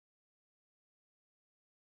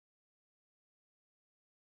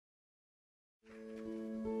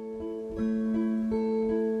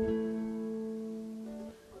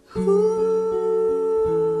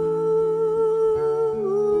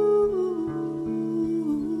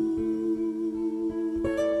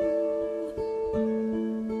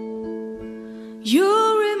You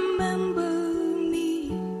remember me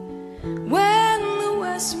when the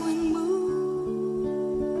west wind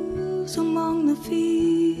moves among the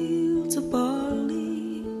fields of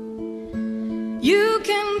barley. You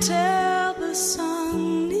can tell the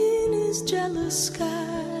sun in his jealous sky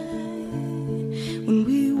when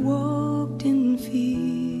we walked in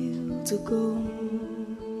fields of gold.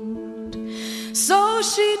 So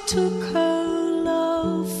she took her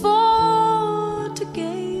love for to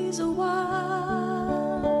gaze a while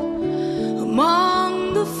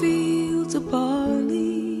among the fields of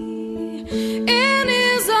barley. In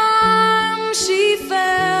his arms she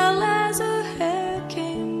fell as her hair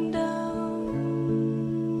came down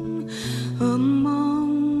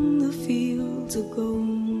among the fields of gold.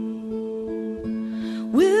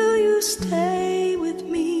 Will you stay with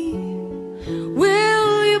me?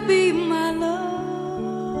 Will you be my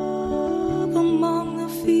love among the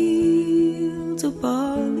fields of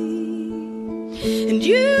barley? And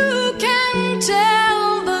you can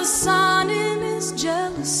tell the sun in his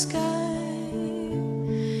jealous sky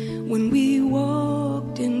when we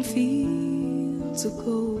walked in fields of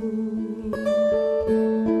gold.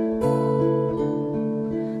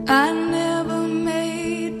 I never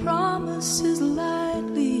made promises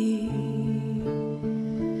lightly,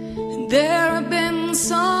 and there have been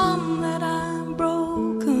some that I've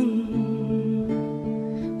broken,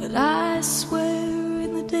 but I swear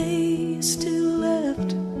in the days still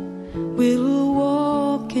left we'll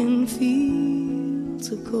walk in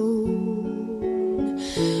fields of gold.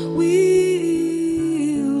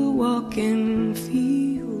 We'll walk in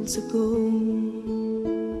fields of gold.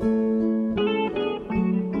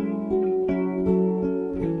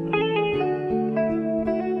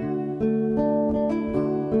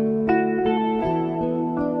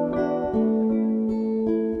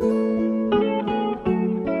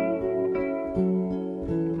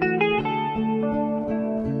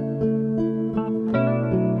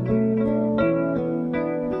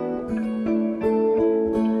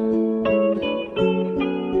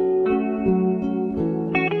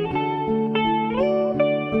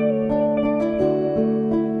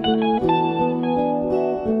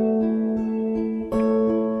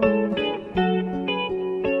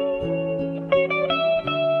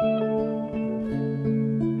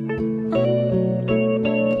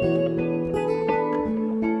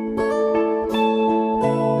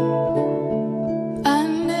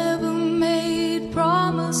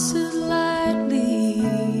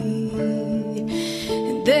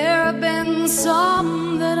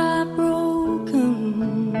 Some that I've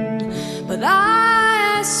broken, but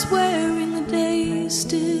I swear in the days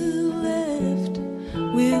still left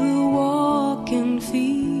we'll walk in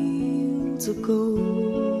fields of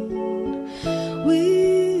gold.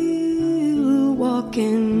 We'll walk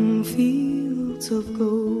in fields of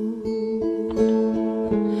gold.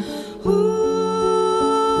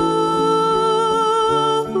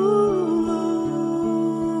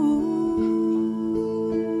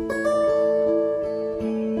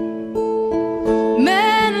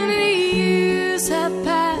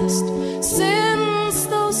 Since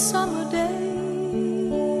those summer days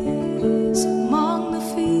among the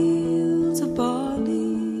fields of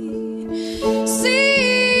barley,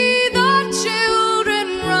 see the children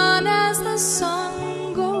run as the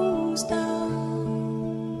sun goes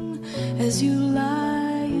down, as you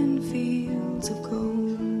lie in fields of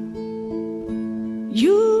gold.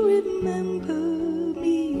 You remember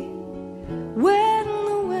me when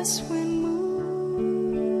the west wind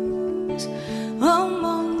moves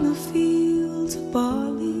among the fields of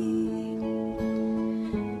barley.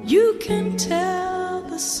 You can tell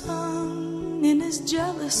the sun in his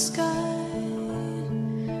jealous sky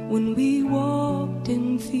when we walked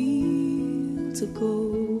in fields of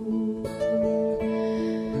gold.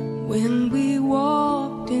 When we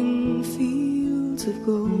walked in fields of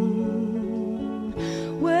gold.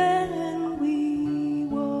 When we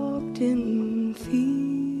walked in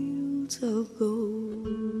fields of gold.